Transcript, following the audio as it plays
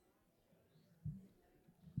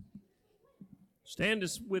Stand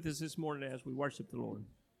with us this morning as we worship the Lord.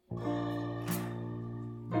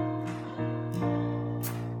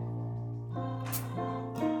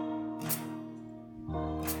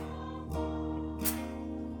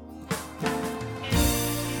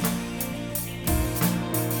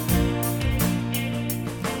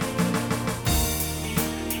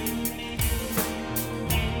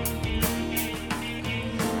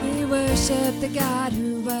 We worship the God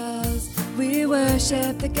who was. We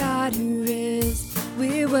worship the God who is.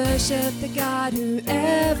 We worship the God who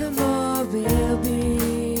evermore will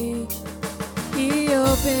be. He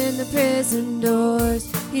opened the prison doors.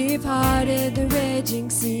 He parted the raging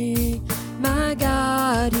sea. My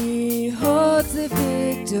God, He holds the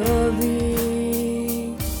victory.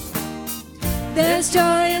 There's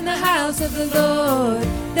joy in the house of the Lord.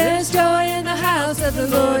 There's joy in the house of the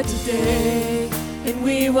Lord today. And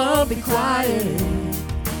we won't be quiet.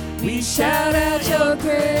 We shout out your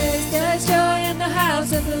praise. There's joy in the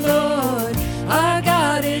house of the Lord. Our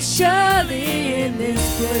God is surely in this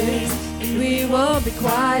place, and we won't be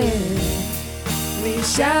quiet. We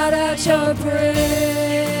shout out your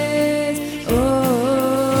praise.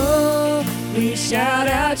 Oh, we shout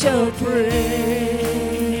out your praise.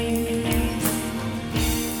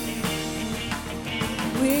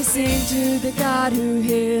 We sing to the God who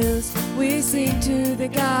heals. We sing to the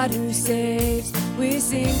God who saves. We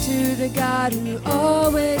sing to the God who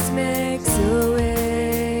always makes a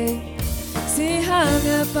way. See, hung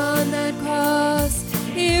up on that cross,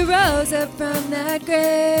 He rose up from that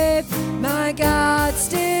grave. My God,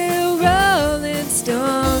 still rolling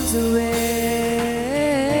stones away.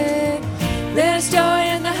 There's joy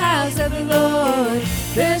in the house of the Lord.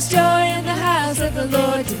 There's joy in the house of the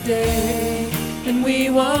Lord today. And we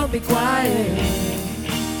won't be quiet.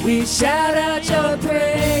 We shout out your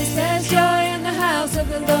praise. There's joy in the house of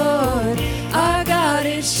the Lord. Our God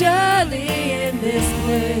is surely in this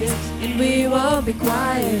place, and we won't be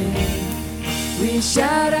quiet. We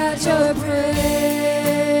shout out your praise.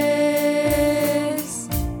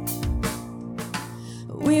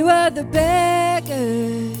 We were the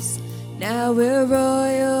beggars, now we're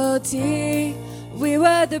royalty. We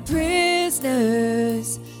were the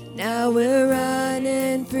prisoners, now we're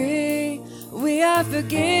running free. We are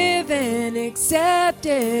forgiven,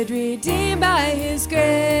 accepted, redeemed by His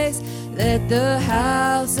grace. Let the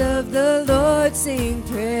house of the Lord sing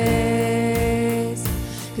praise.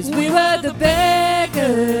 'Cause we were the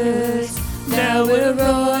beggars, now we're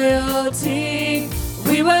royalty.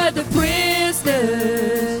 We were the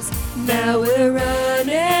prisoners, now we're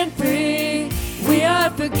running free. We are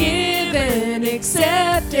forgiven,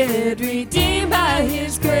 accepted, redeemed by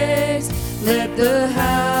His grace. Let the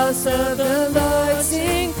house of the Lord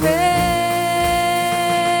sing praise.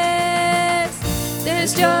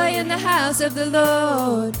 There's joy in the house of the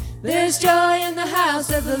Lord. There's joy in the house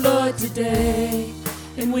of the Lord today.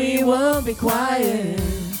 And we won't be quiet.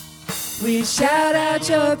 We shout out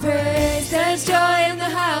your praise. There's joy in the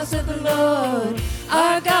house of the Lord.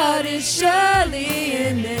 Our God is surely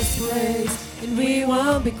in this place. And we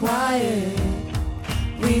won't be quiet.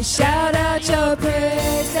 We shout out your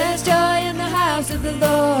praise. There's joy in the house of the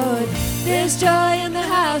Lord. There's joy in the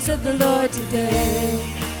house of the Lord today.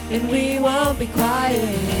 And we won't be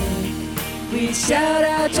quiet. We shout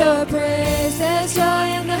out your praise. There's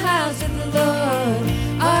joy in the house of the Lord.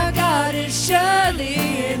 Our God is surely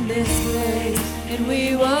in this place. And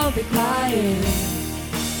we won't be quiet.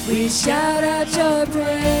 We shout out your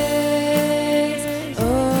praise.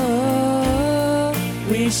 Oh,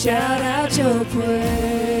 we shout out your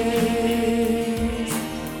praise.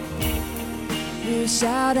 We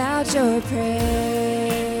shout out your praise.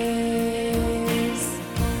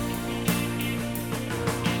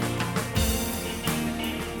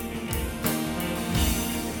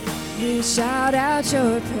 We shout out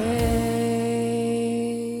your praise.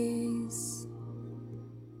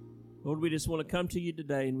 Lord, we just want to come to you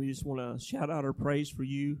today, and we just want to shout out our praise for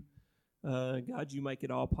you. God, you make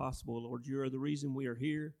it all possible. Lord, you are the reason we are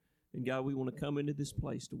here. And God, we want to come into this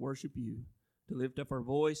place to worship you, to lift up our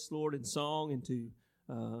voice, Lord, in song, and to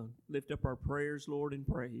lift up our prayers, Lord, in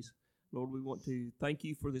praise. Lord, we want to thank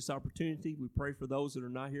you for this opportunity. We pray for those that are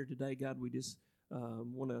not here today. God, we just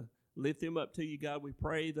want to lift them up to you, God. We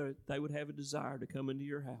pray that they would have a desire to come into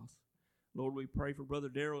your house. Lord, we pray for Brother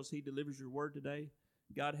Darrell as he delivers your word today.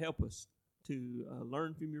 God, help us to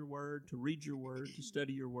learn from your word, to read your word, to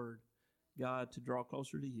study your word. God, to draw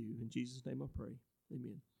closer to you. In Jesus' name I pray.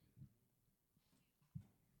 Amen.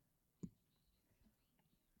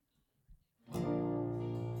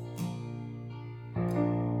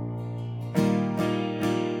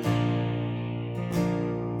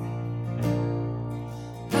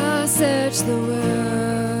 I searched the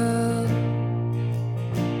world,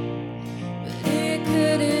 but it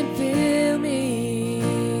couldn't fill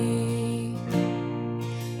me.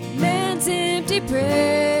 Man's empty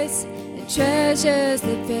praise and treasures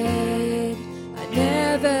that fade are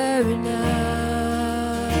never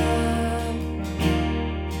enough.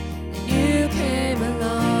 And you came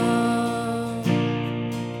along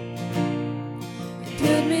and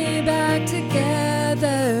put me back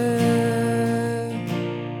together.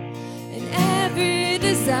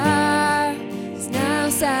 Desire is now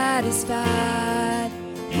satisfied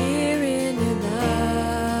here in your love.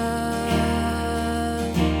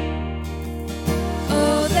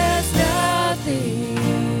 Oh, there's nothing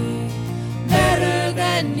better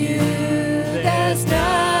than you. There's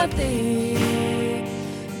nothing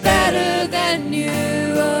better than you.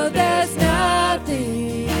 Oh, there's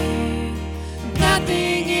nothing.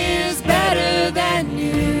 Nothing is better than you.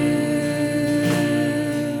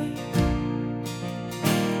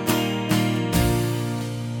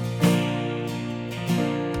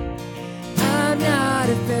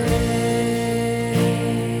 Afraid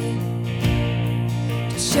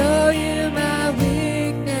to show you my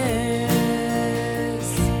weakness,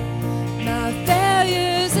 my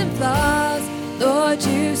failures and flaws. Lord,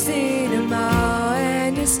 you've seen them all,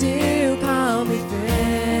 and you still call me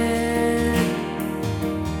friend.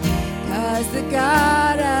 'Cause the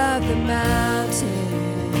God of the mountain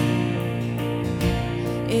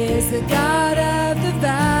is the God of the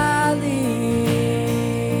valley.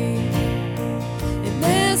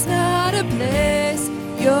 Place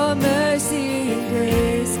your mercy and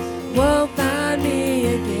grace won't find me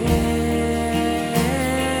again.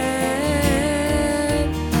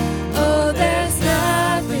 Oh, there's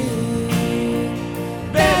nothing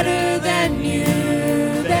better than you.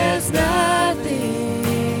 There's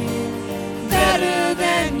nothing better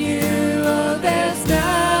than you. Oh, there's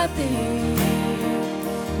nothing.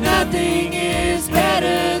 Nothing is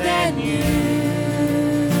better than you.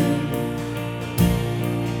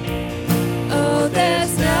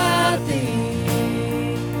 There's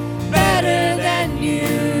nothing better than you.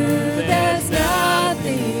 There's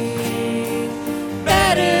nothing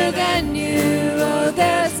better than you. Oh,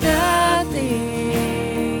 there's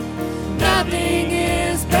nothing. Nothing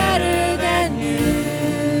is better than you.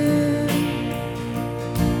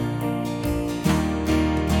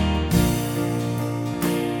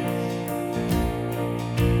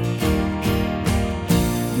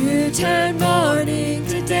 You turn mourning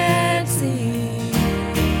to dancing.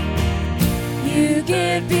 You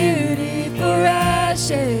give beauty for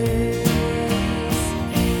ashes.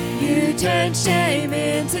 You turn shame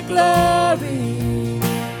into glory.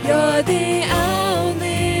 You're the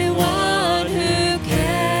only one who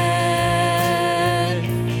can.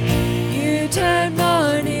 You turn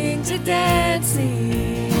mourning to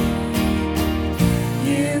dancing.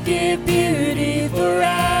 You give beauty for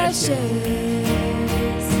ashes.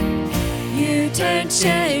 You turn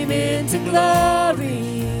shame into glory.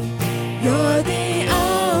 You're the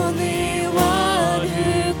only one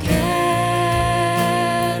who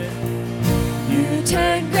can. You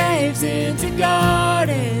turn graves into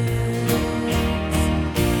gardens.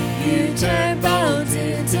 You turn bones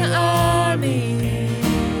into armies.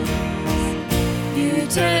 You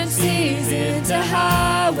turn seas into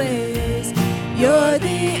highways. You're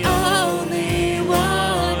the only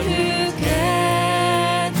one who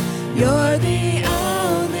can. You're the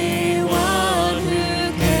only one who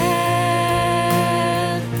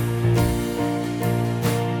can.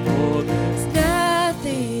 Oh, there's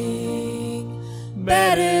nothing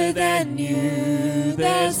better than you.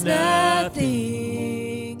 There's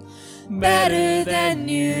nothing better than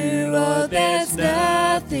you. Oh, there's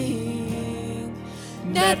nothing.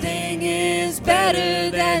 Nothing is better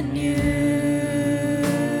than you.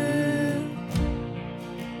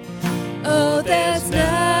 Oh, there's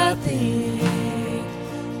nothing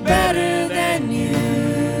better than you.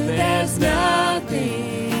 There's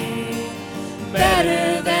nothing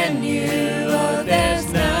better than you. Oh, there's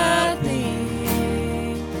nothing.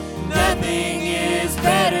 Nothing is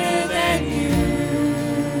better than you.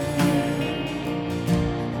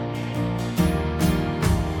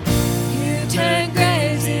 You turn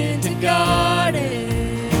graves into gardens.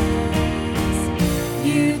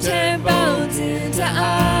 You turn bones into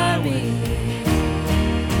armies.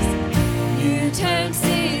 You turn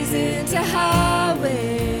seas into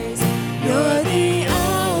highways. You're the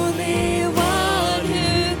only one who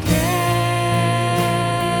can.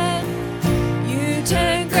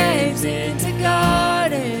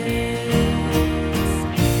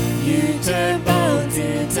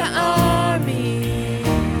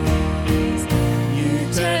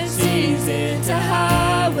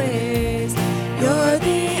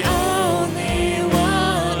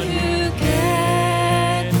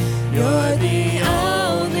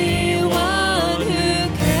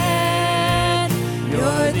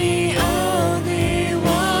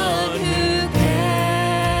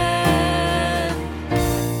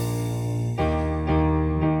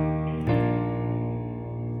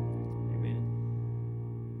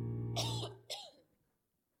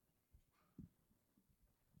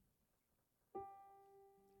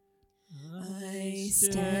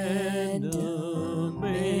 stand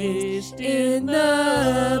amazed in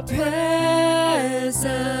the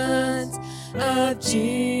presence of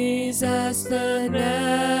Jesus the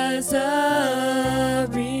Nazarene,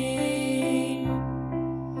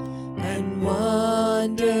 and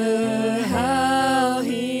wonder how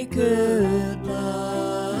he could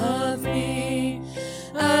love me,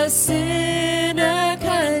 a sinner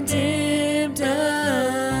condemned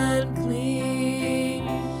unclean,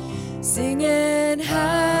 singing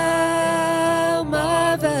how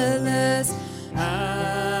marvelous,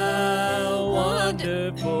 how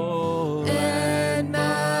wonderful, and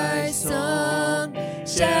my song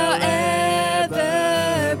shall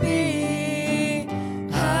ever be.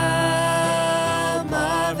 How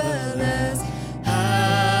marvelous,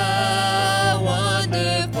 how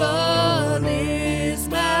wonderful is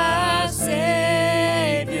my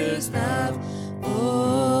Savior's love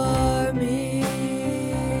for me.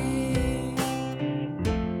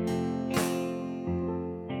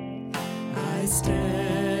 I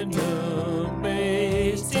stand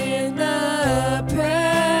amazed in the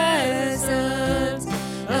presence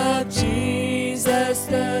of Jesus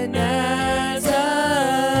the Nazarene,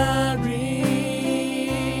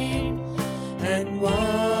 and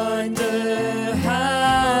wonder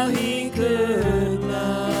how he could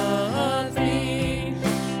love me,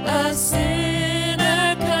 a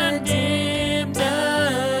sinner condemned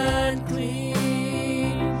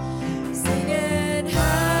unclean, singing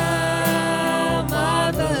how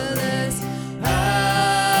marvelous,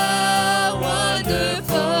 how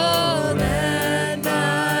wonderful, and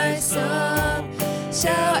my song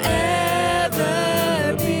shall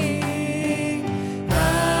ever be.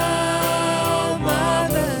 How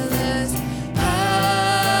marvelous,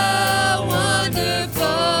 how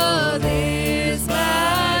wonderful is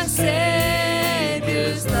my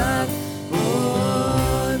Savior's love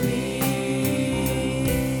for me.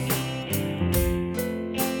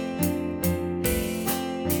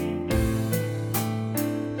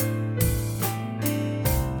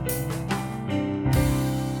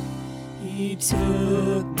 He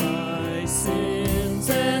took my sins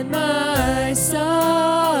and my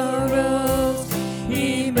sorrows,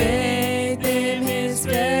 he made them his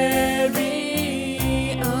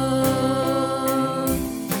very own.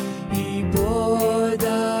 He bore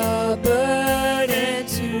the burden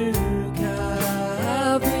to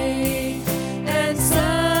Calvary, and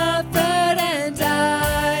suffered and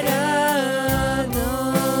died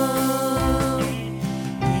alone.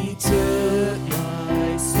 He took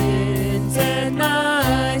my sins and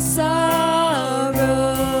my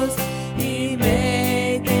sorrows, he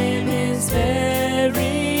made them his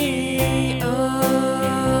very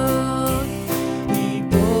own. He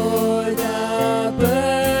bore the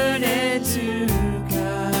burden to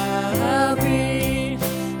Calvary,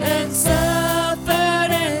 and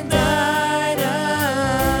suffered and died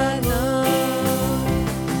alone,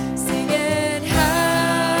 singing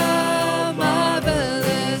how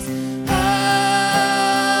marvelous,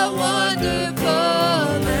 how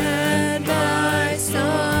wonderful, and my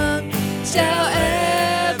song shall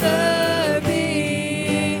ever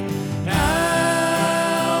be.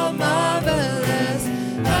 How marvelous,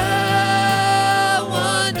 how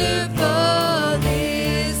wonderful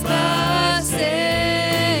is my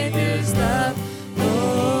Savior's love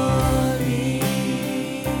for me.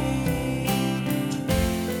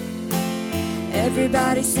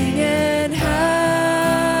 Everybody singing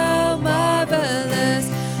how marvelous,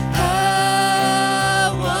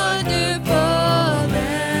 how wonderful,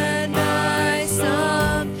 and my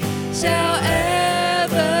song shall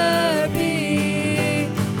ever be.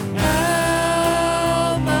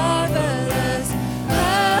 How marvelous,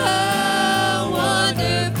 how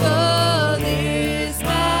wonderful is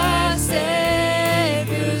my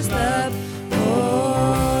Savior's love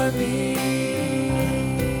for me.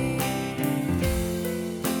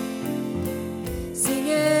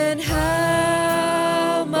 Singing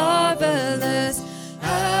how marvelous,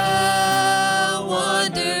 how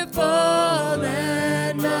wonderful,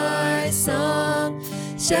 and my song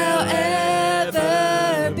shall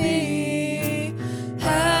ever be.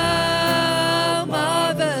 How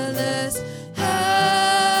marvelous,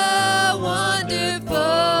 how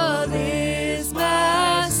wonderful is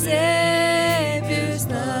my Savior's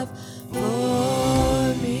love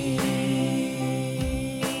for me.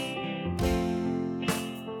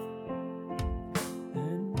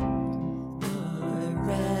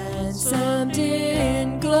 Ransomed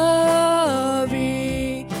in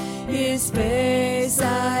glory, his face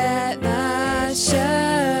I at last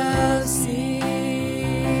shall see.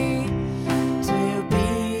 'Twill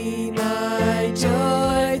be my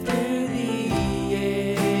joy through the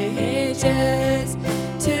ages,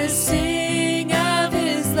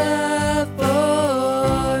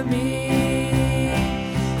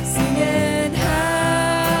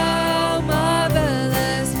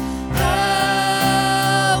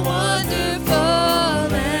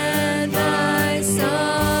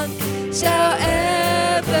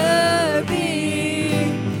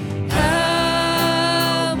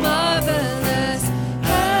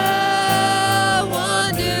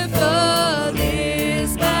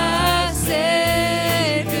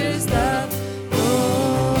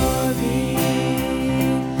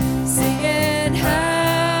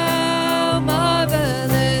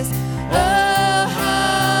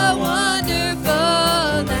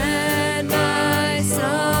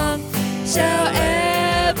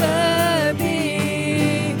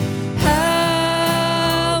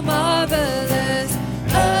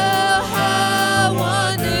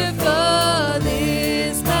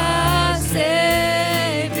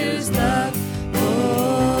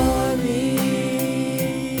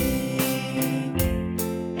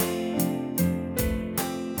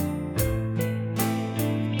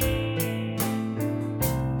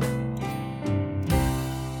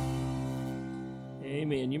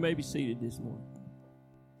 Amen. You may be seated this morning.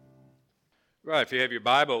 Right, if you have your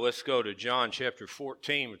Bible, let's go to John chapter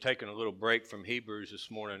 14. We're taking a little break from Hebrews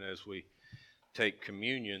this morning as we take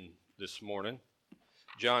communion this morning.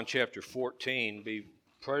 John chapter 14, be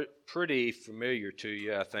pretty familiar to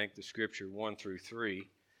you, I think, the scripture 1 through 3.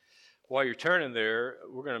 While you're turning there,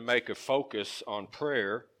 we're going to make a focus on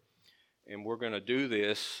prayer, and we're going to do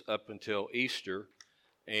this up until Easter.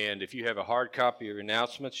 And if you have a hard copy of your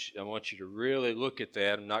announcements, I want you to really look at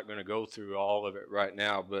that. I'm not going to go through all of it right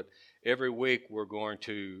now, but every week we're going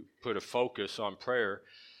to put a focus on prayer.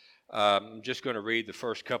 I'm just going to read the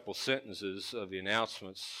first couple sentences of the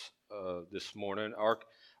announcements this morning.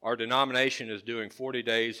 Our denomination is doing 40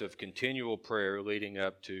 days of continual prayer leading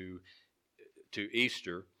up to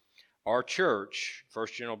Easter. Our church,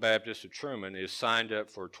 First General Baptist of Truman, is signed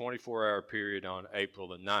up for a 24-hour period on April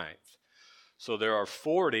the 9th. So there are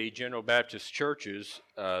 40 General Baptist churches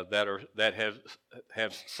that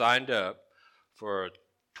have signed up for a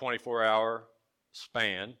 24-hour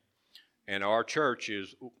span, and our church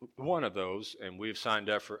is one of those, and we've signed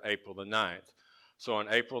up for April the 9th. So on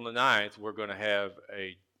April the 9th, we're going to have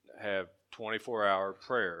 24-hour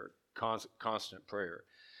prayer, constant prayer,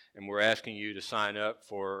 and we're asking you to sign up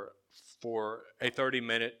for a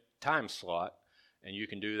 30-minute time slot, and you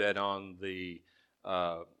can do that on the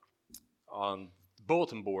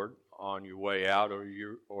bulletin board on your way out or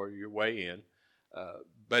your way in.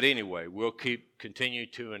 But anyway, we'll continue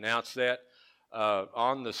to announce that.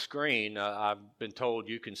 On the screen, I've been told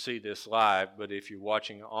you can see this live, but if you're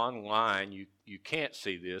watching online, you can't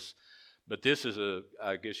see this. But this is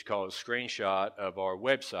I guess you call it a screenshot of our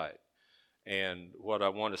website. And what I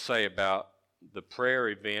want to say about the prayer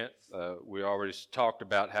event, we already talked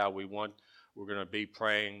about how we're going to be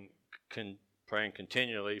praying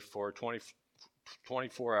continually for a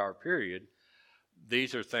 24-hour period.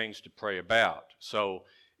 These are things to pray about. So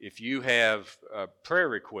if you have a prayer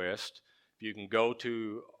request, you can go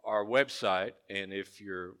to our website, and if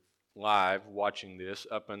you're live watching this,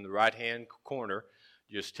 up in the right-hand corner,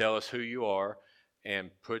 just tell us who you are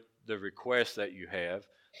and put the request that you have.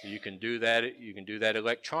 So you can do that. You can do that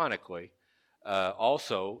electronically.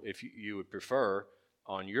 Also, if you would prefer,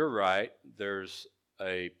 on your right, there's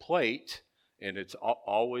a plate, and it's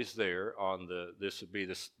always there on this would be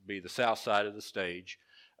the south side of the stage.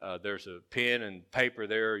 There's a pen and paper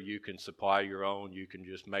there. You can supply your own. You can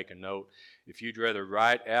just make a note. If you'd rather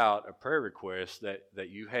write out a prayer request that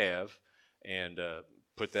you have and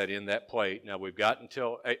put that in that plate. Now, we've got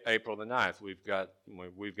until April the 9th.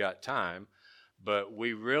 We've got time, but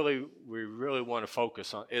we really want to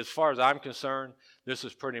focus on. As far as I'm concerned, this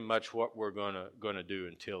is pretty much what we're going to do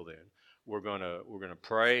until then. We're going to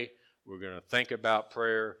pray. We're going to think about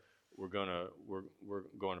prayer. We're going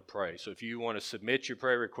to pray. So if you want to submit your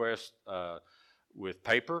prayer request with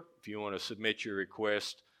paper, if you want to submit your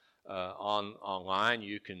request online,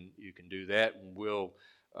 you can do that, and we'll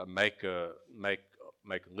make a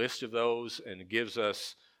list of those, and it gives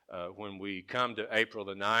us when we come to April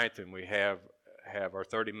the 9th and we have our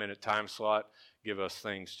 30-minute time slot, give us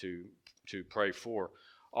things to pray for.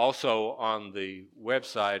 Also on the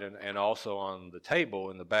website and also on the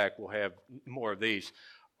table in the back, we'll have more of these.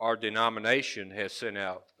 Our denomination has sent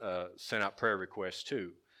out prayer requests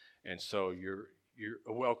too, and so you're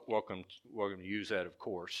welcome to use that, of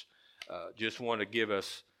course. Just want to give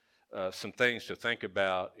us some things to think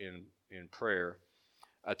about in prayer.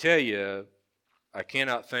 I tell you, I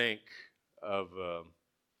cannot think of a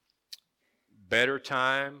better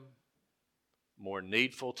time, more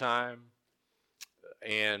needful time.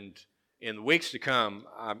 And in the weeks to come,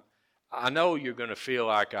 I know you're going to feel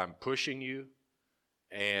like I'm pushing you,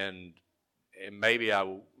 and maybe I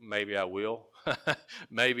will.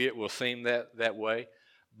 Maybe it will seem that way,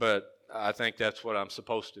 but I think that's what I'm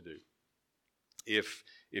supposed to do.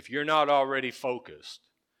 If you're not already focused,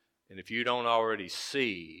 and if you don't already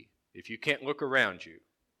see, if you can't look around you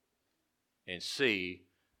and see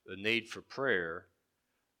the need for prayer,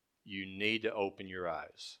 you need to open your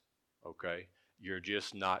eyes. Okay? You're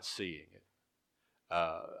just not seeing it.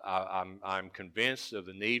 I'm convinced of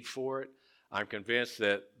the need for it. I'm convinced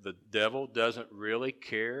that the devil doesn't really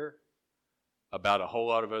care about a whole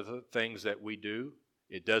lot of other things that we do.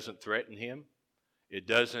 It doesn't threaten him. It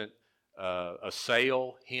doesn't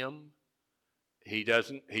assail him. He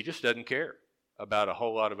just doesn't care about a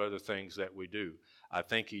whole lot of other things that we do. I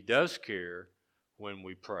think he does care when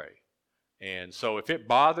we pray. And so if it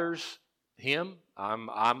bothers him, I'm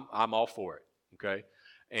all for it. Okay,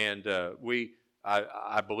 and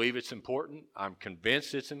I believe it's important. I'm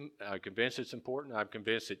convinced it's important. I'm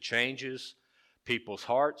convinced it changes people's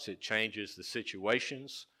hearts. It changes the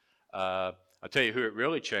situations. I'll tell you who it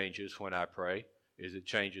really changes when I pray is it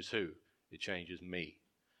changes who? It changes me.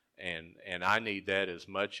 And I need that as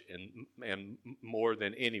much and more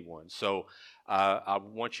than anyone. So I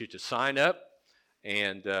want you to sign up,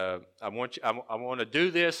 and I want to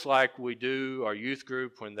do this like we do our youth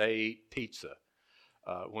group when they eat pizza.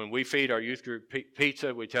 When we feed our youth group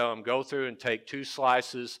pizza, we tell them go through and take 2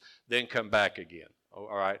 slices, then come back again.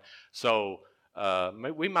 All right. So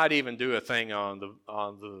we might even do a thing on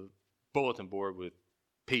the bulletin board with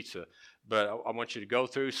pizza. But I want you to go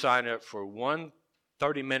through, sign up for one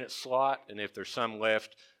 30-minute slot, and if there's some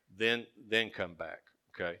left, then come back.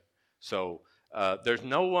 Okay. So there's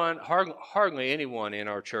no one, hardly anyone in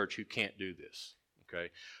our church who can't do this. Okay,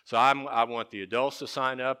 so I want the adults to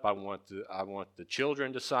sign up. I want the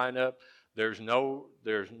children to sign up. There's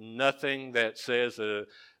nothing that says a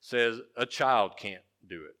child can't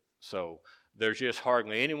do it. So there's just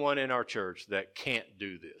hardly anyone in our church that can't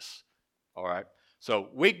do this. All right. So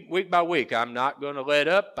week by week, I'm not going to let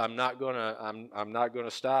up. I'm not going to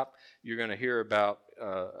stop. You're going to hear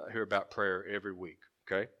about prayer every week.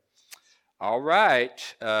 Okay. All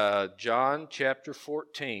right. John chapter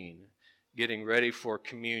 14. Getting ready for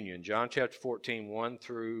communion. John chapter 14, 1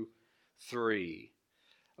 through 3.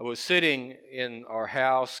 I was sitting in our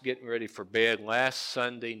house getting ready for bed last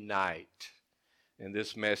Sunday night, and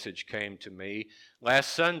this message came to me.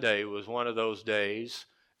 Last Sunday was one of those days.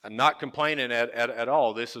 I'm not complaining at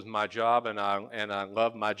all. This is my job, and I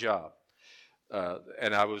love my job.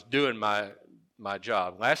 And I was doing my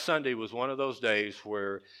job. Last Sunday was one of those days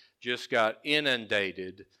where just got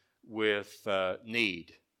inundated with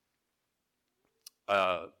need.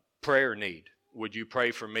 Prayer need. Would you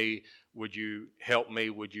pray for me? Would you help me?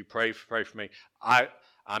 Would you pray for me?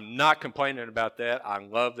 I'm not complaining about that. I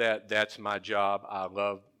love that. That's my job. I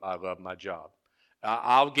love my job.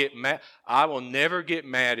 I'll get mad. I will never get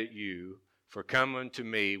mad at you for coming to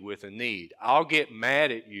me with a need. I'll get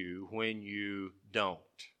mad at you when you don't.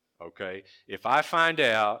 Okay? If I find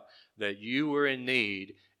out that you were in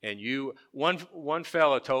need and one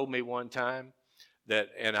fella told me one time, that,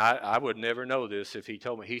 and I would never know this if he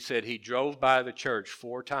told me. He said he drove by the church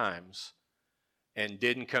 4 times and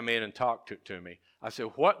didn't come in and talk to me. I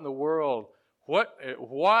said, what in the world?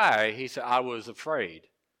 Why? He said, I was afraid.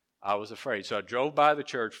 So I drove by the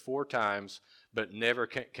church 4 times, but never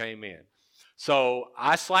came in. So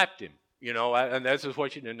I slapped him, and this is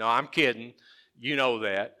what you do. No, I'm kidding. You know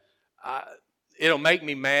that. It'll make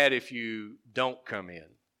me mad if you don't come in,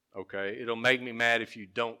 okay? It'll make me mad if you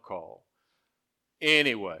don't call.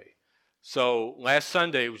 Anyway, so last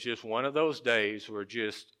Sunday was just one of those days where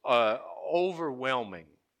just overwhelming,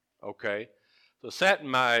 okay? So sat in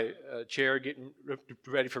my chair getting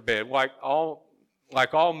ready for bed, like all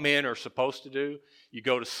men are supposed to do. You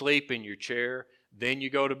go to sleep in your chair, then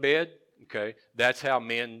you go to bed, okay? That's how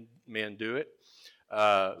men do it.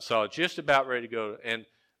 So just about ready to go, and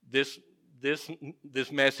this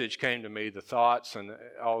message came to me, the thoughts and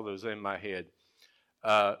all those in my head.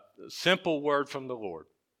 Simple word from the Lord.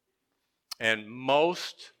 And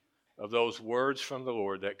most of those words from the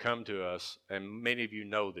Lord that come to us, and many of you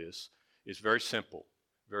know this, is very simple,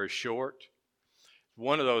 very short.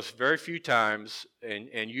 One of those very few times,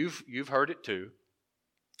 and you've heard it too,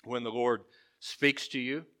 when the Lord speaks to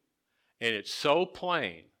you, and it's so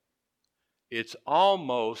plain, it's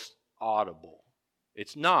almost audible.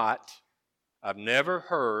 It's not. I've never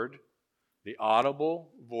heard the audible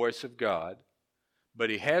voice of God, but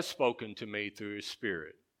He has spoken to me through His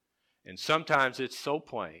Spirit. And sometimes it's so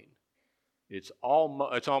plain, it's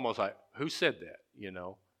almost like, who said that,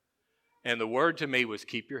 And the word to me was,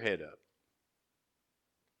 keep your head up.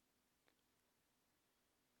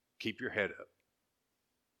 Keep your head up.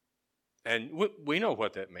 And we know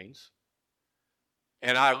what that means.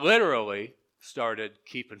 And I literally started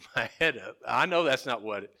keeping my head up. I know that's not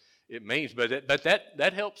what it means, but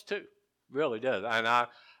that helps too. Really does. And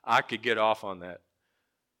I could get off on that.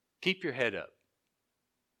 Keep your head up.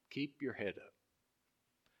 Keep your head up.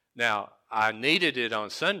 Now, I needed it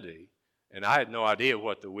on Sunday, and I had no idea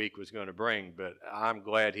what the week was going to bring, but I'm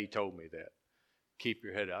glad He told me that. Keep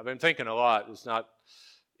your head up. I've been thinking a lot. It's not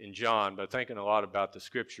in John, but thinking a lot about the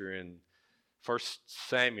scripture in 1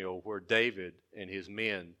 Samuel where David and his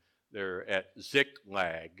men, they're at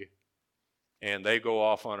Ziklag, and they go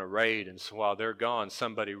off on a raid, and so while they're gone,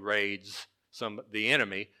 the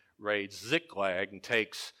enemy raids Ziklag and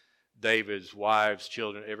takes David's wives,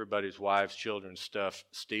 children, everybody's wives, children, stuff,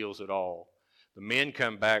 steals it all. The men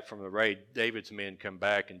come back from the raid. David's men come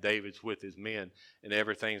back, and David's with his men, and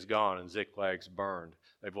everything's gone, and Ziklag's burned.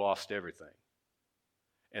 They've lost everything.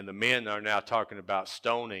 And the men are now talking about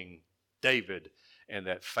stoning David and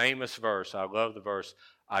that famous verse. I love the verse.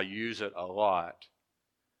 I use it a lot.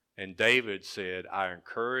 And David said, I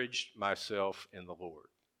encouraged myself in the Lord.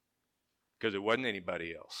 Because it wasn't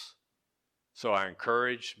anybody else. So I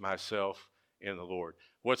encouraged myself in the Lord.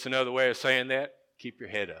 What's another way of saying that? Keep your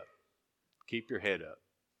head up. Keep your head up.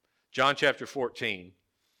 John chapter 14,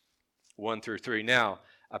 1 through 3. Now,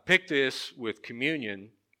 I picked this with communion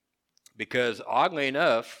because oddly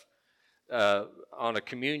enough, on a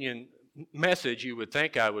communion message, you would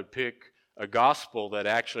think I would pick a gospel that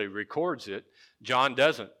actually records it. John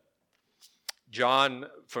doesn't.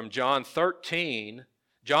 From John 13,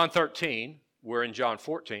 we're in John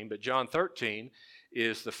 14, but John 13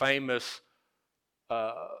 is the famous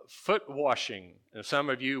foot washing. And some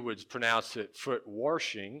of you would pronounce it foot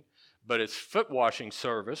washing, but it's foot washing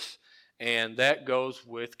service, and that goes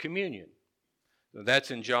with communion. So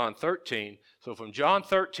that's in John 13. So from John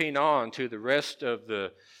 13 on to the rest of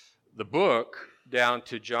the book, down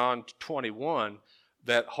to John 21,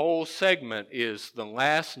 that whole segment is the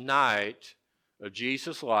last night of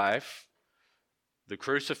Jesus' life, the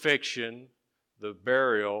crucifixion, the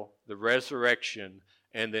burial, the resurrection,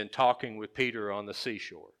 and then talking with Peter on the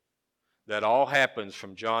seashore. That all happens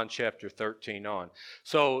from John chapter 13 on.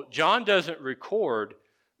 So John doesn't record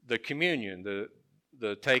the communion,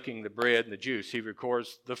 the taking the bread and the juice. He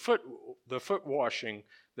records the foot washing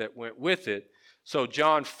that went with it. So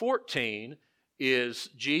John 14 is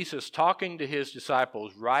Jesus talking to his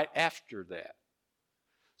disciples right after that.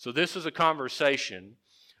 So this is a conversation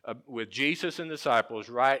with Jesus and disciples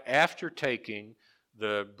right after taking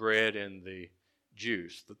the bread and the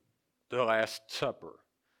juice, the Last Supper.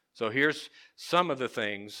 So here's some of the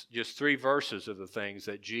things, just 3 verses of the things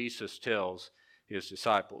that Jesus tells his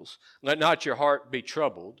disciples. Let not your heart be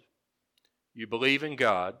troubled. You believe in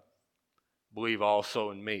God, believe also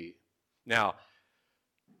in me. Now,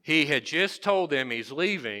 he had just told them he's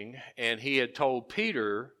leaving, and he had told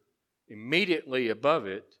Peter immediately above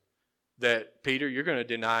it that, Peter, you're going to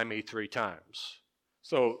deny me 3 times.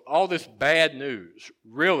 So all this bad news,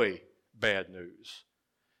 really bad news.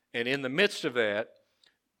 And in the midst of that,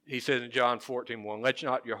 he says in John 14:1, let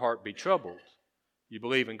not your heart be troubled. You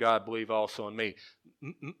believe in God, believe also in me.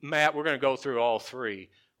 Matt, we're going to go through all 3.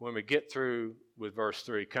 When we get through with verse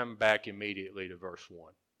 3, come back immediately to verse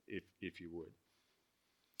 1, if you would.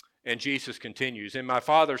 And Jesus continues, in my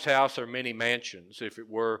Father's house are many mansions. If it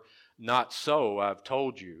were not so, I've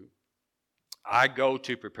told you, I go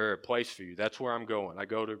to prepare a place for you. That's where I'm going. I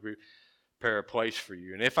go to prepare a place for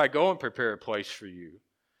you. And if I go and prepare a place for you,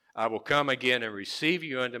 I will come again and receive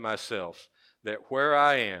you unto myself, that where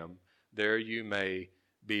I am, there you may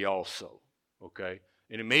be also. Okay?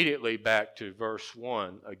 And immediately back to verse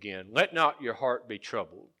 1 again. Let not your heart be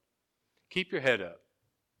troubled. Keep your head up.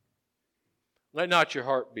 Let not your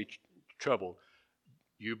heart be troubled.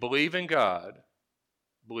 You believe in God,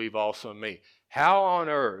 believe also in me. How on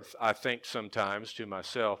earth, I think sometimes to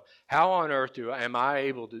myself, how on earth am I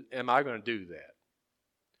going to do that?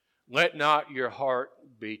 Let not your heart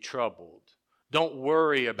be troubled. Don't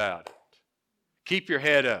worry about it. Keep your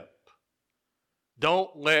head up.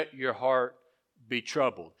 Don't let your heart be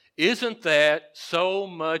troubled. Isn't that so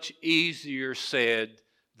much easier said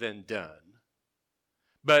than done?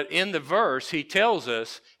 But in the verse, he tells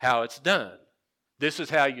us how it's done. This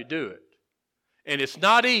is how you do it. And it's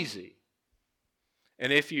not easy.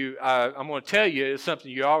 And I'm going to tell you, it's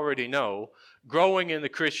something you already know. Growing in the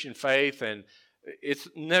Christian faith, and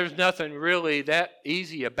there's nothing really that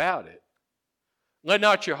easy about it. Let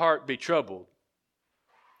not your heart be troubled.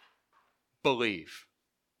 Believe.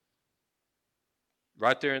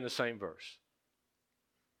 Right there in the same verse.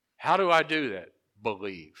 How do I do that?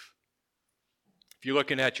 Believe. If you're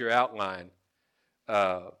looking at your outline,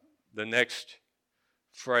 the next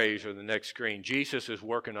phrase or the next screen, Jesus is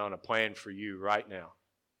working on a plan for you right now.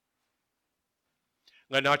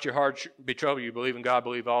 Let not your heart be troubled. You believe in God,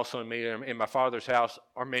 believe also in me. In my Father's house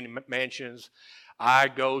are many mansions. I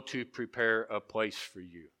go to prepare a place for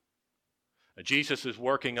you. Jesus is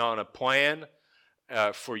working on a plan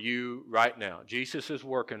for you right now. Jesus is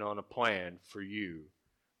working on a plan for you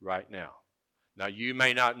right now. Now, you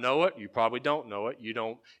may not know it. You probably don't know it.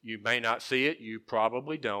 You may not see it. You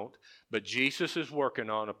probably don't. But Jesus is working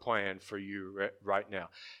on a plan for you right now.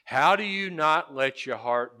 How do you not let your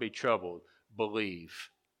heart be troubled? Believe.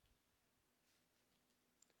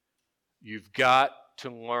 You've got to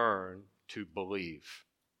learn to believe.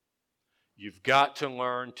 You've got to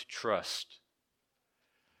learn to trust.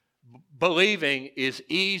 Believing is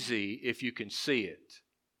easy if you can see it.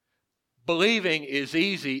 Believing is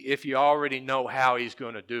easy if you already know how he's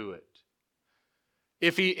going to do it.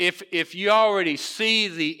 If you already see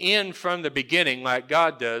the end from the beginning like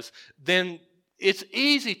God does, then it's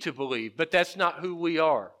easy to believe, but that's not who we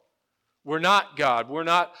are. We're not God. We're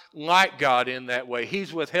not like God in that way.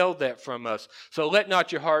 He's withheld that from us. So let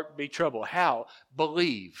not your heart be troubled. How?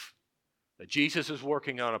 Believe that Jesus is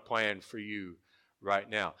working on a plan for you right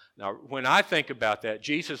now. Now, when I think about that,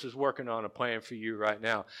 Jesus is working on a plan for you right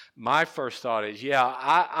now. My first thought is,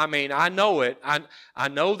 I mean, I know it. I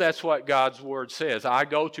know that's what God's word says. I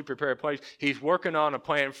go to prepare a place. He's working on a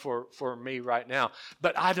plan for me right now.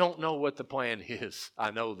 But I don't know what the plan is.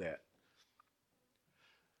 I know that.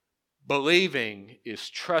 Believing is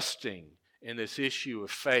trusting in this issue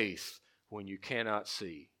of faith when you cannot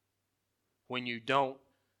see. When you don't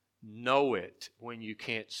know it, when you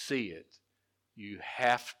can't see it. You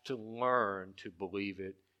have to learn to believe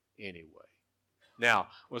it anyway. Now,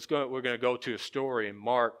 we're going to go to a story in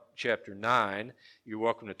Mark chapter 9. You're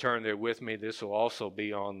welcome to turn there with me. This will also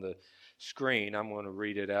be on the screen. I'm going to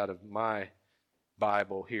read it out of my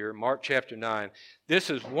Bible here. Mark chapter 9. This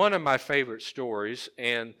is one of my favorite stories,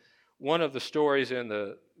 and one of the stories in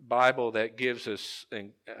the Bible that gives us a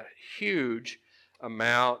huge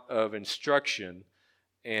amount of instruction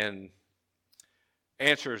and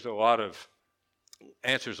answers a lot of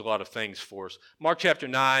things for us. Mark chapter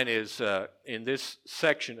 9 is, in this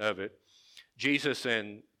section of it, Jesus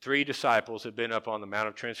and 3 disciples have been up on the Mount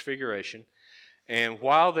of Transfiguration. And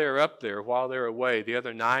while they're up there, while they're away, the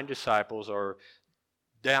other 9 disciples are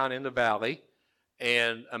down in the valley.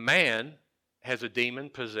 And a man has a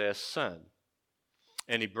demon-possessed son.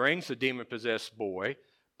 And he brings the demon-possessed boy,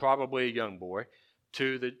 probably a young boy,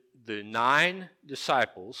 to the 9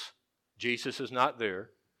 disciples. Jesus is not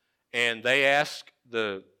there. And they ask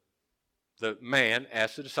the man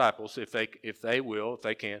asks the disciples if they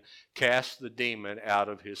can, cast the demon out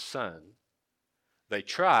of his son. They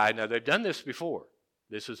tried. Now, they've done this before.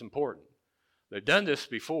 This is important. They've done this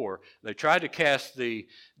before. They tried to cast the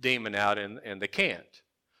demon out, and they can't.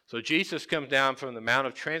 So Jesus comes down from the Mount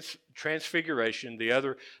of Transfiguration,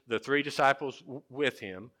 the 3 disciples with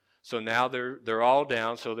him. So now they're all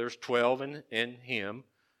down, so there's 12 in him.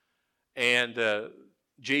 And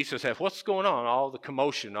Jesus says, "What's going on?" All the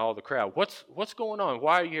commotion, all the crowd. What's going on?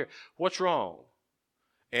 Why are you here? What's wrong?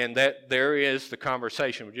 And that there is the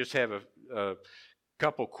conversation. We just have a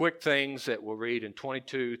couple quick things that we'll read in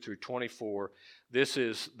 22 through 24. This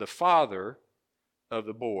is the father of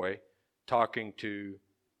the boy talking to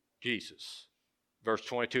Jesus. Verse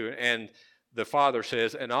 22, and the father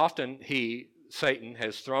says, "And often Satan,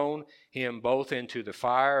 has thrown him both into the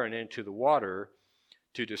fire and into the water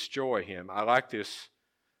to destroy him." I like this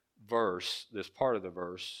verse, this part of the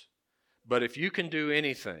verse. "But if you can do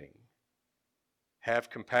anything,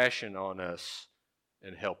 have compassion on us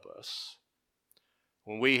and help us."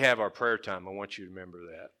 When we have our prayer time, I want you to remember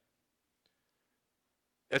that.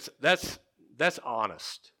 That's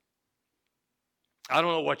honest. I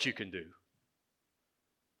don't know what you can do.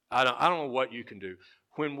 I don't know what you can do.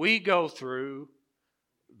 When we go through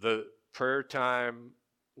the prayer time,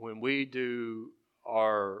 when we do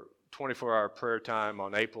our 24-hour prayer time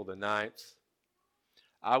on April the 9th,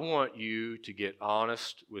 I want you to get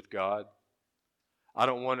honest with God. I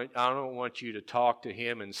don't want you to talk to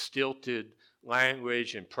him in stilted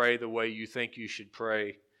language and pray the way you think you should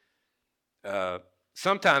pray.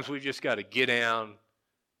 Sometimes we've just got to get down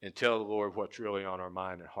and tell the Lord what's really on our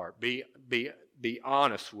mind and heart. Be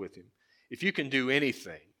honest with him. If you can do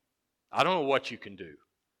anything, I don't know what you can do,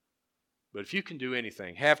 but if you can do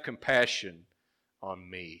anything, have compassion on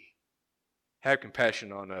me. Have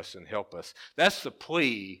compassion on us and help us. That's the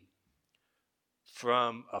plea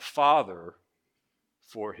from a father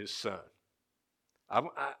for his son.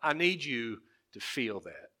 I need you to feel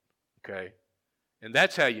that, okay? And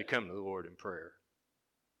that's how you come to the Lord in prayer.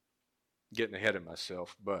 Getting ahead of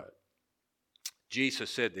myself, but Jesus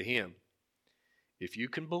said to him, if you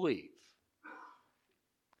can believe,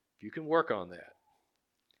 if you can work on that,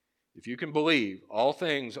 if you can believe, all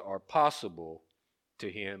things are possible to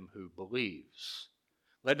him who believes.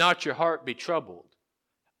 Let not your heart be troubled.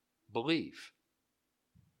 Believe.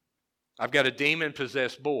 I've got a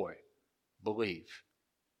demon-possessed boy. Believe.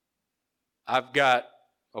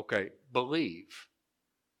 Believe.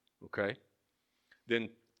 Okay? Then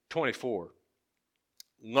 24.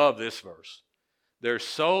 Love this verse. There's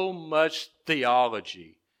so much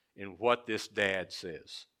theology in what this dad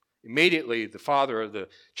says. Immediately, the father of the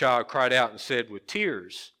child cried out and said with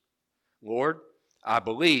tears, "Lord, I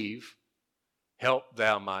believe, help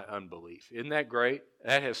thou my unbelief." Isn't that great?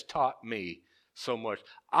 That has taught me so much.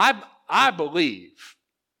 I believe,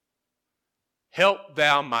 help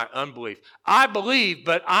thou my unbelief. I believe,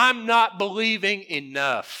 but I'm not believing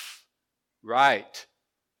enough. Right.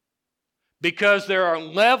 Because there are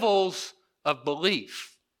levels of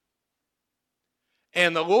belief.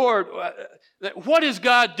 And the Lord, what is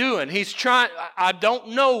God doing? He's trying, I don't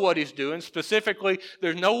know what He's doing specifically.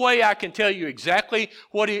 There's no way I can tell you exactly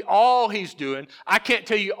all He's doing. I can't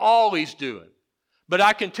tell you all He's doing. But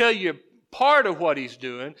I can tell you part of what He's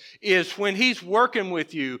doing is when He's working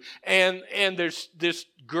with you and there's this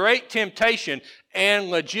great temptation and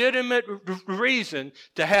legitimate reason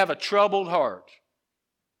to have a troubled heart.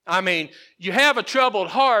 I mean, you have a troubled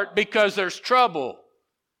heart because there's trouble.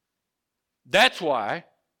 That's why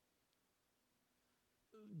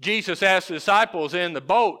Jesus asked the disciples in the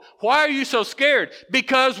boat, why are you so scared?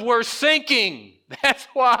 Because we're sinking. That's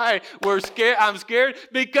why we're scared. I'm scared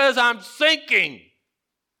because I'm sinking.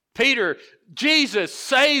 Peter, Jesus,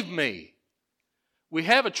 save me. We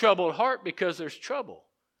have a troubled heart because there's trouble.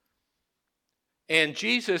 And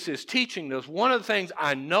Jesus is teaching us. One of the things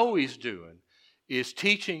I know He's doing is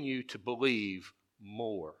teaching you to believe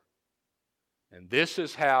more. And this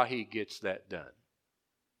is how He gets that done.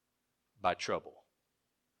 By trouble.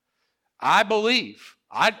 I believe.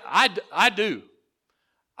 I do.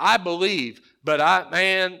 I believe. But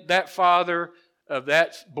that father of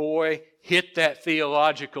that boy hit that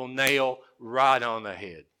theological nail right on the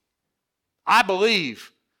head. I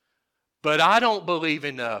believe. But I don't believe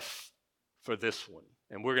enough for this one.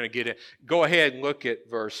 And we're going to get it. Go ahead and look at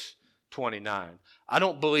verse 29. I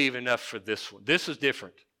don't believe enough for this one. This is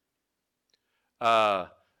different. The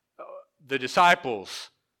disciples,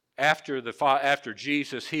 after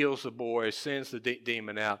Jesus heals the boy, sends the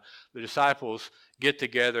demon out, the disciples get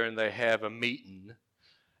together and they have a meeting.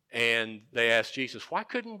 And they ask Jesus, why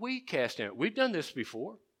couldn't we cast him out? We've done this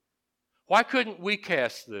before. Why couldn't we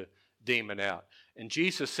cast the demon out? And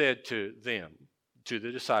Jesus said to them, to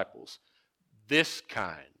the disciples, this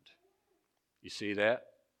kind. You see that?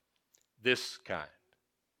 This kind.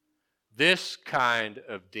 This kind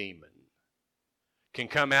of demon can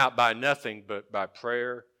come out by nothing but by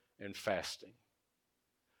prayer and fasting.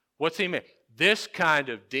 What's he mean? This kind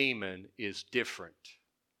of demon is different.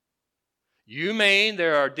 You mean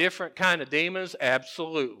there are different kind of demons?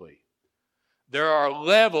 Absolutely. There are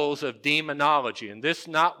levels of demonology, and this is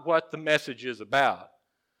not what the message is about.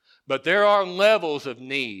 But there are levels of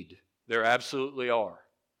need. There absolutely are.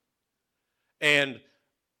 And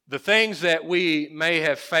the things that we may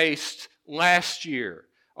have faced last year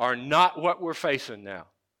are not what we're facing now.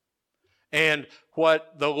 And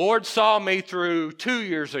what the Lord saw me through 2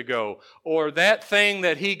 years ago, or that thing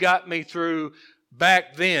that He got me through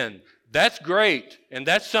back then, that's great, and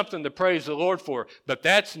that's something to praise the Lord for, but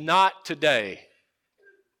that's not today.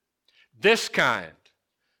 This kind,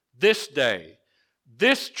 this day,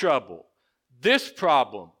 this trouble, this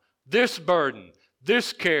problem, this burden,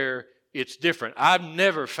 this care, it's different. I've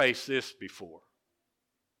never faced this before.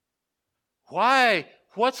 Why?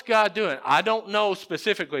 What's God doing? I don't know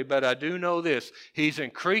specifically, but I do know this. He's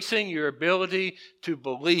increasing your ability to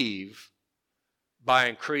believe by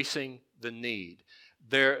increasing the need.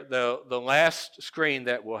 The last screen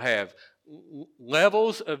that we'll have,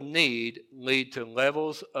 levels of need lead to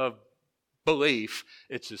levels of belief.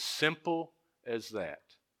 It's as simple as that.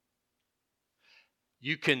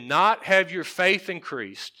 You cannot have your faith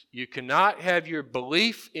increased. You cannot have your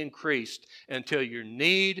belief increased until your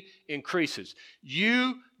need increases.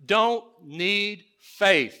 You don't need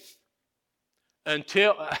faith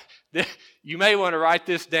until, you may want to write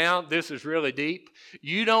this down. This is really deep.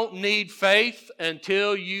 You don't need faith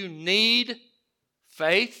until you need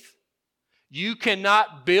faith. You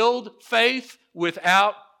cannot build faith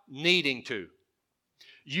without needing to.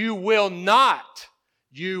 You will not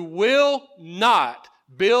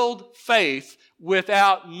build faith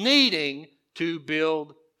without needing to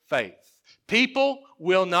build faith. People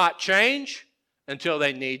will not change until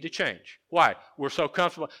they need to change. Why? We're so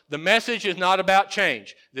comfortable. The message is not about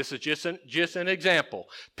change. This is just an example.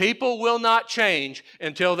 People will not change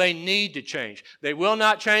until they need to change. They will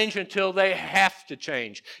not change until they have to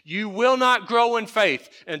change. You will not grow in faith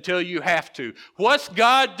until you have to. What's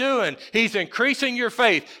God doing? He's increasing your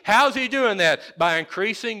faith. How's He doing that? By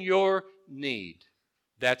increasing your need.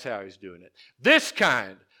 That's how He's doing it. This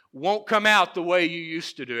kind won't come out the way you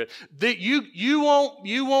used to do it. You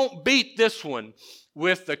won't beat this one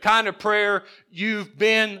with the kind of prayer you've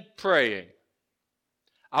been praying.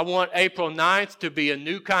 I want April 9th to be a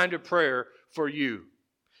new kind of prayer for you.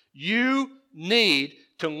 You need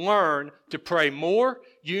to learn to pray more.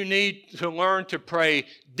 You need to learn to pray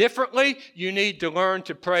differently. You need to learn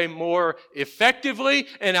to pray more effectively.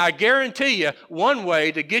 And I guarantee you, one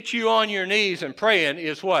way to get you on your knees and praying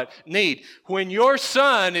is what? Need. When your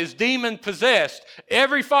son is demon-possessed,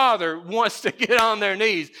 every father wants to get on their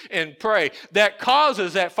knees and pray. That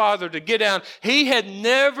causes that father to get down. He had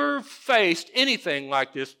never faced anything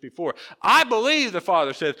like this before. I believe, the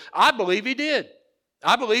father says, I believe he did.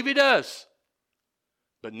 I believe he does.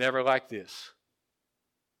 But never like this.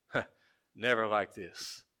 Never like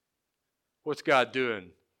this. What's God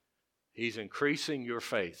doing? He's increasing your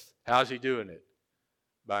faith. How's he doing it?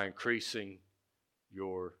 By increasing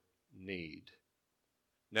your need.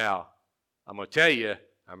 Now, I'm going to tell you,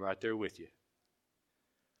 I'm right there with you.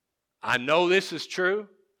 I know this is true.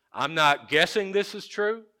 I'm not guessing this is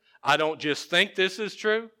true. I don't just think this is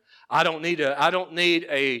true. I don't need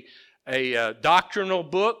a doctrinal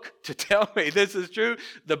book to tell me this is true.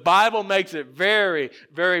 The Bible makes it very,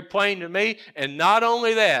 very plain to me. And not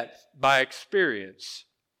only that, by experience,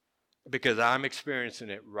 because I'm experiencing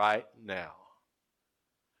it right now.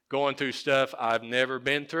 Going through stuff I've never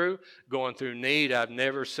been through, going through need I've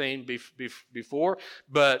never seen before.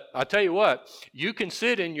 But I tell you what, you can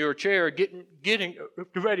sit in your chair getting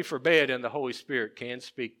ready for bed, and the Holy Spirit can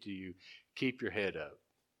speak to you. Keep your head up.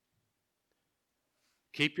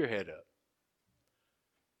 Keep your head up.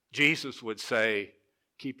 Jesus would say,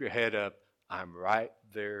 keep your head up. I'm right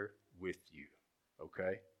there with you.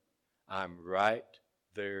 Okay? I'm right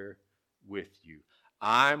there with you.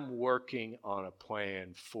 I'm working on a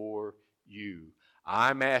plan for you.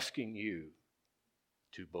 I'm asking you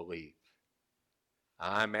to believe.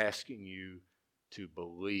 I'm asking you to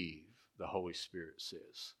believe, the Holy Spirit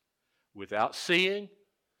says. Without seeing,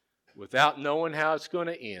 without knowing how it's going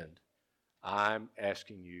to end, I'm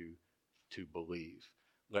asking you to believe.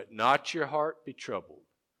 Let not your heart be troubled.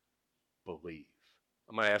 Believe.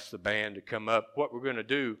 I'm going to ask the band to come up. What we're going to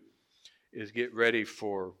do is get ready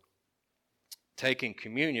for taking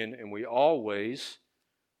communion, and we always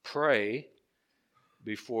pray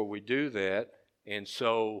before we do that. And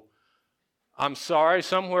so I'm sorry,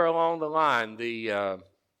 somewhere along the line, the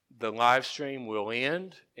live stream will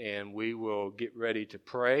end, and we will get ready to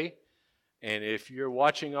pray. And if you're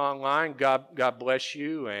watching online, God bless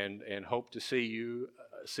you, and hope to see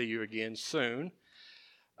you again soon.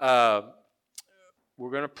 We're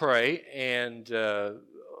going to pray, and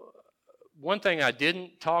one thing I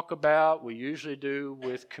didn't talk about, we usually do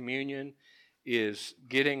with communion, is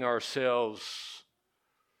getting ourselves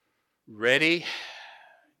ready,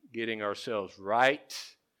 getting ourselves right,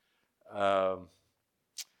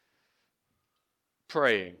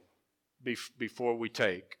 praying before we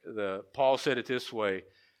take. Paul said it this way,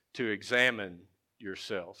 to examine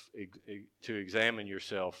yourself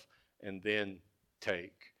and then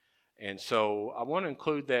take. And so I want to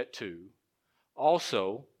include that too.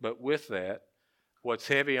 Also, but with that, what's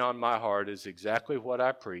heavy on my heart is exactly what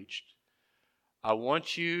I preached. I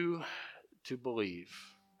want you to believe.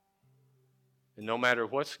 And no matter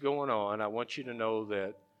what's going on, I want you to know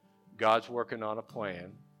that God's working on a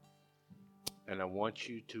plan. And I want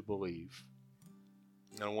you to believe.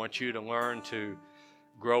 And I want you to learn to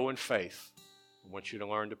grow in faith. I want you to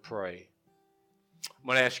learn to pray. I'm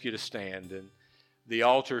going to ask you to stand. And the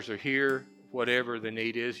altars are here. Whatever the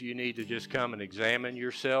need is, you need to just come and examine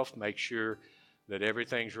yourself. Make sure that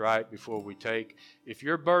everything's right before we take. If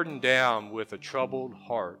you're burdened down with a troubled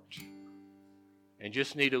heart and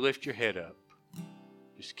just need to lift your head up,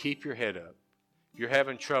 just keep your head up. If you're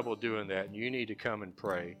having trouble doing that and you need to come and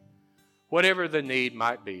pray, whatever the need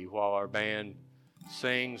might be, while our band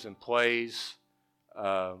sings and plays,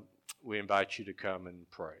 we invite you to come and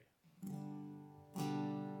pray.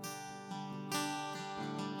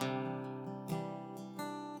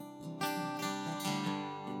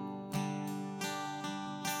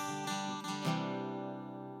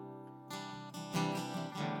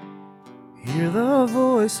 Hear the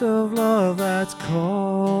voice of love that's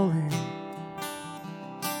calling.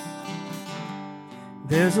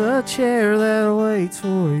 There's a chair that waits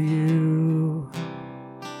for you,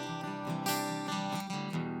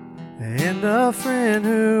 and a friend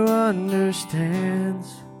who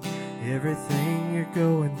understands everything you're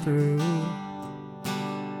going through.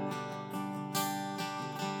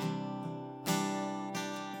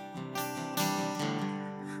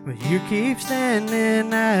 But you keep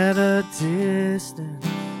standing at a distance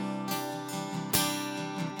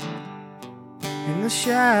in the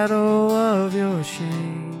shadow of your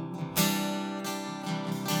shame.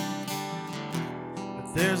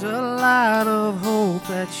 But there's a light of hope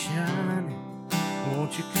that's shining.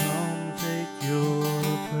 Won't you come take your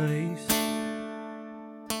place?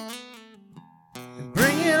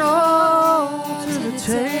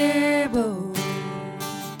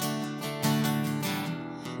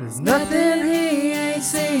 nothing he ain't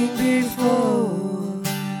seen before.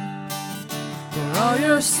 For all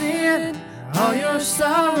your sin, all your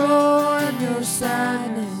sorrow and your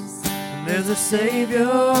sadness, there's a Savior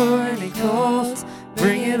and he calls,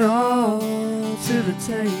 bring it all to the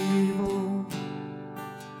table.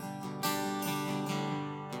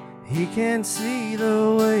 He can see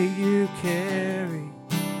the way you carry,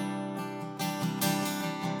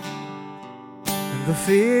 and the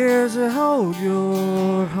fears that hold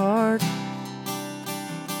your heart.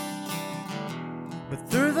 But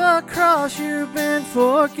through the cross you've been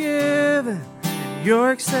forgiven, and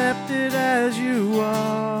you're accepted as you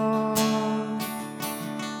are.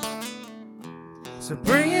 So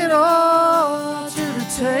bring it all to the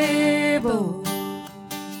table.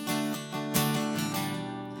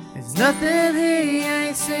 It's nothing he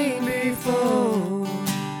ain't seen before.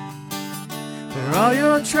 For all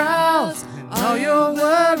your trials and all your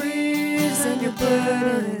worries and your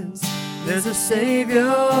burdens, there's a Savior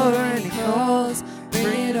and he calls,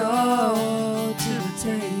 bring it all to the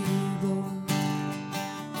table.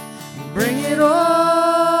 Bring it all.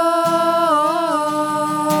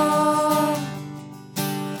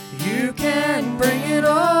 You can bring it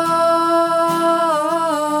all.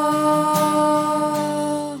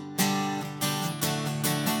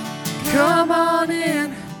 Come on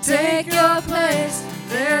in, take your place.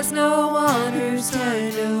 There's no one who's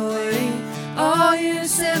turned away. All you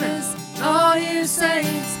sinners, all you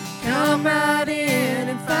saints, come right in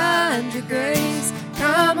and find your grace.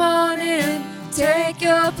 Come on in, take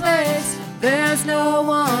your place. There's no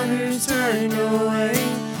one who's turned away.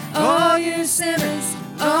 All you sinners,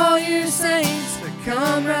 all you saints,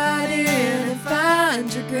 come right in and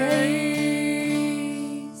find your grace.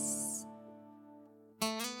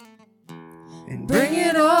 And bring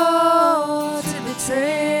it all to the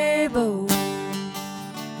table.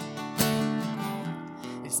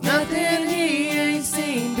 It's nothing he ain't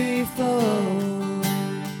seen before.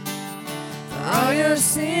 For all your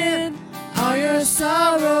sin, all your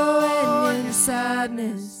sorrow and your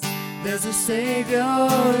sadness, there's a Savior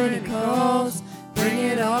and he calls, bring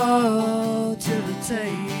it all to the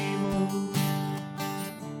table.